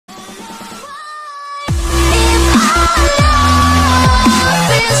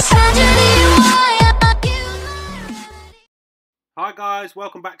Hi guys,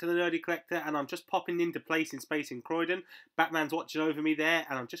 welcome back to the Nerdy Collector, and I'm just popping into Place in Space in Croydon. Batman's watching over me there,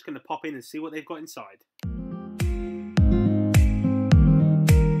 and I'm just going to pop in and see what they've got inside.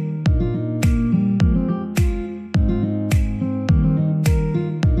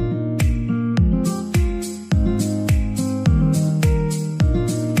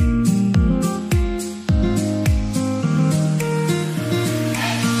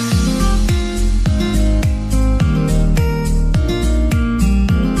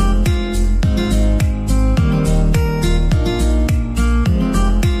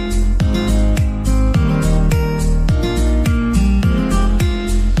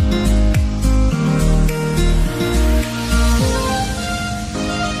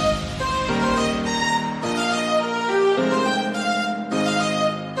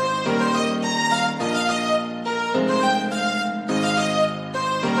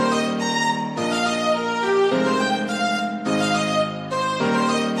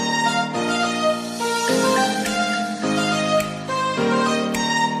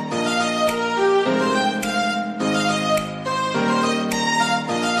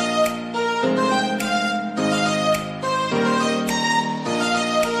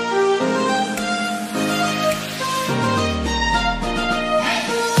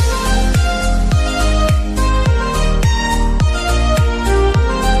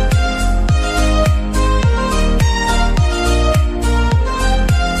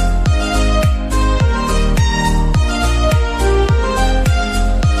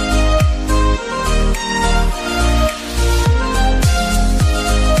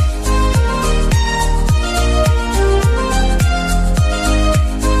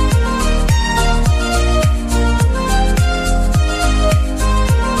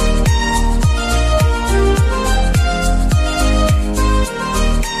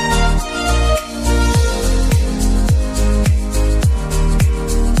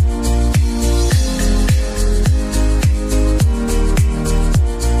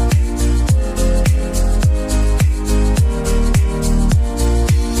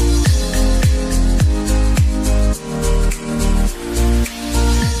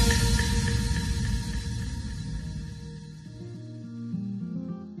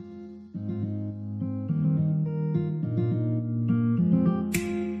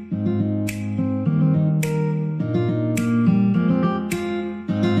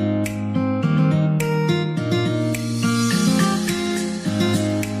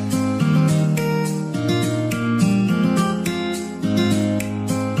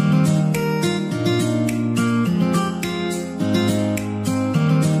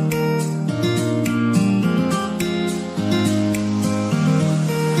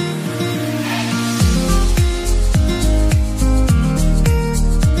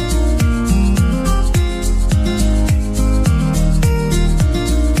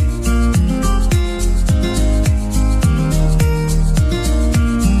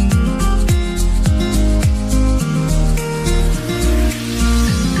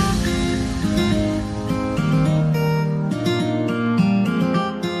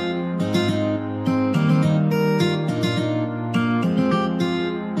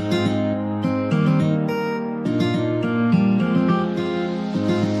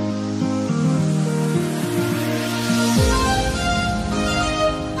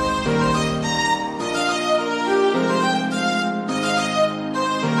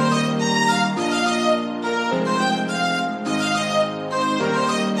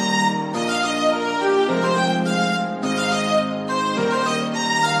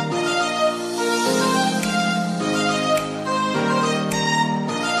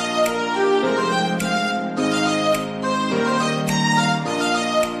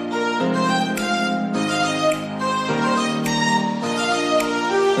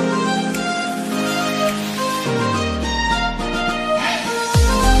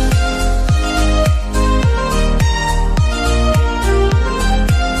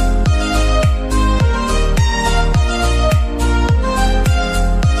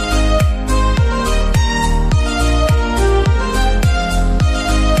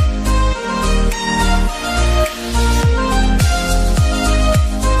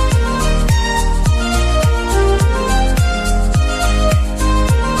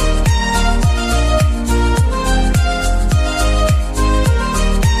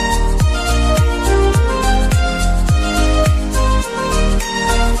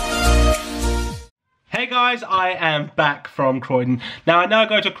 Hey guys, I am back from Croydon. Now I know I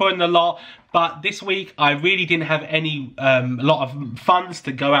go to Croydon a lot, But this week I really didn't have any a lot of funds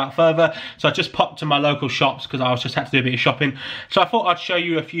to go out further, so I just popped to my local shops because I was just had to do a bit of shopping. So I thought I'd show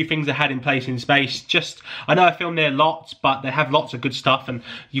you a few things I had in place in space. I know I filmed there lots, but they have lots of good stuff, and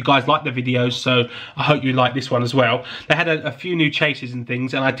you guys like the videos, so I hope you like this one as well. They had a few new chases and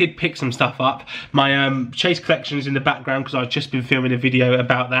things, and I did pick some stuff up. My chase collection is in the background because I've just been filming a video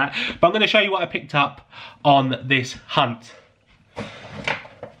about that. But I'm going to show you what I picked up on this hunt.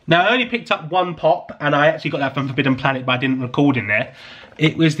 Now, I only picked up one pop, and I actually got that from Forbidden Planet, but I didn't record in there.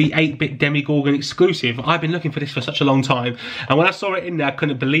 It was the 8-bit Demogorgon exclusive. I've been looking for this for such a long time, and when I saw it in there, I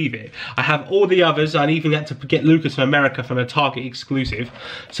couldn't believe it. I have all the others, and even had to get Lucas from America from a Target exclusive,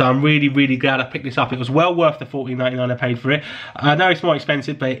 so I'm really, really glad I picked this up. It was well worth the $14.99 I paid for it. I know it's more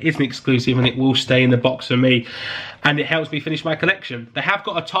expensive, but it is an exclusive, and it will stay in the box for me, and it helps me finish my collection. They have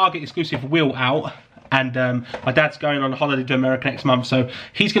got a Target exclusive wheel out, and my dad's going on holiday to America next month, so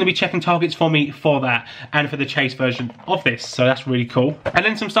he's going to be checking Targets for me for that, and for the chase version of this, so that's really cool. And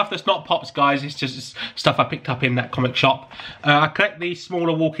then some stuff that's not pops, guys, it's just stuff I picked up in that comic shop. I collect these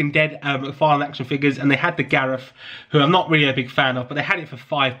smaller Walking Dead McFarlane action figures, and they had the Gareth, who I'm not really a big fan of, but they had it for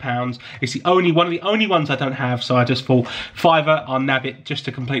 £5. It's one of the only ones I don't have, so I just thought £5, I'll nab it just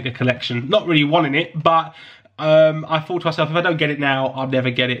to complete the collection. Not really wanting it, but I thought to myself, if I don't get it now, I'll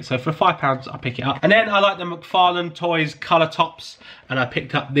never get it. So for £5, I pick it up. And then I like the McFarlane Toys colour tops, and I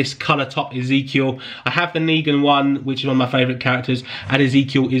picked up this colour top Ezekiel. I have the Negan one, which is one of my favourite characters, and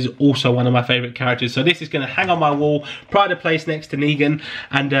Ezekiel is also one of my favourite characters. So this is going to hang on my wall, pride of place next to Negan,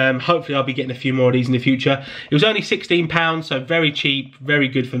 and hopefully I'll be getting a few more of these in the future. It was only £16, so very cheap, very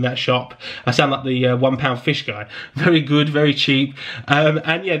good from that shop. I sound like the £1 fish guy. Very good, very cheap,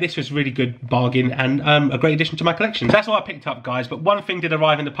 and yeah, this was really good bargain, and a great addition to my collection. So that's all I picked up, guys, but one thing did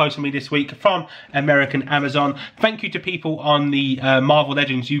arrive in the post for me this week from American Amazon. Thank you to people on the Marvel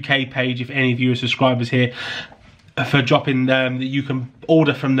Legends UK page, if any of you are subscribers here, for dropping that you can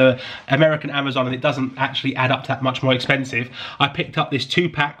order from the American Amazon and it doesn't actually add up that much more expensive. I picked up this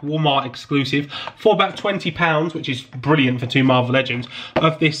 2-pack Walmart exclusive for about £20, which is brilliant for 2 Marvel Legends,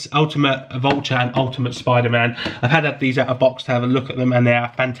 of this Ultimate Vulture and Ultimate Spider-Man. I've had these out of box to have a look at them, and they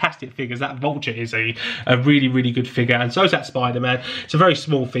are fantastic figures. That Vulture is a really, really good figure, and so is that Spider-Man. It's a very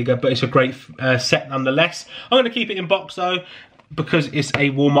small figure, but it's a great set nonetheless. I'm going to keep it in box though, because it's a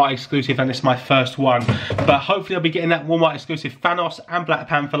Walmart exclusive and it's my first one. But hopefully I'll be getting that Walmart exclusive Thanos and Black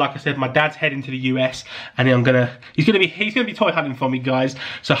Panther. Like I said, my dad's heading to the US, and he's gonna be toy hunting for me, guys.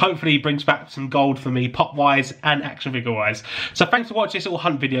 So hopefully he brings back some gold for me, pop wise and action figure wise. So thanks for watching this little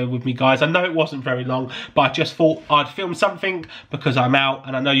hunt video with me, guys. I know it wasn't very long, but I just thought I'd film something because I'm out,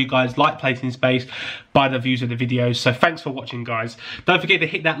 and I know you guys like Placed in Space by the views of the videos. So thanks for watching, guys. Don't forget to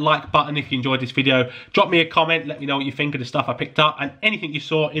hit that like button if you enjoyed this video. Drop me a comment, let me know what you think of the stuff I picked up, and anything you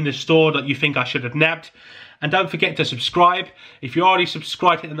saw in the store that you think I should have nabbed. And don't forget to subscribe. If you're already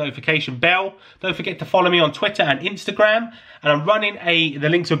subscribed, hit the notification bell. Don't forget to follow me on Twitter and Instagram. And I'm running the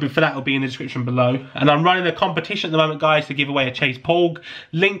links for that will be in the description below. And I'm running a competition at the moment, guys, to give away a Chase Porg.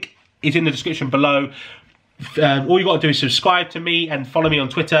 Link is in the description below. All you got to do is subscribe to me and follow me on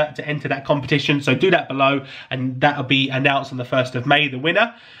Twitter to enter that competition. So do that below, and that'll be announced on the 1st of May, the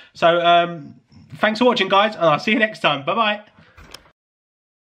winner. So thanks for watching, guys, and I'll see you next time. Bye bye.